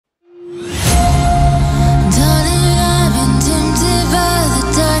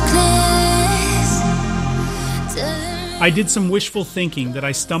I did some wishful thinking that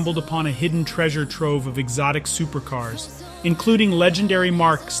I stumbled upon a hidden treasure trove of exotic supercars, including legendary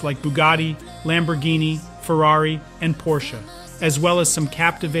marques like Bugatti, Lamborghini, Ferrari, and Porsche, as well as some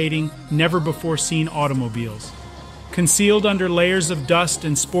captivating, never-before-seen automobiles. Concealed under layers of dust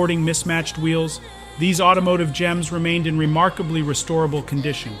and sporting mismatched wheels, these automotive gems remained in remarkably restorable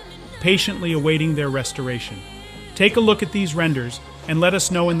condition, patiently awaiting their restoration. Take a look at these renders and let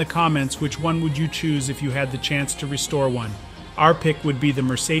us know in the comments which one would you choose if you had the chance to restore one. Our pick would be the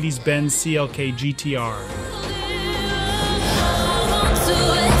Mercedes-Benz CLK GTR. To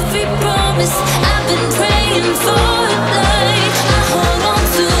every promise I've been praying for.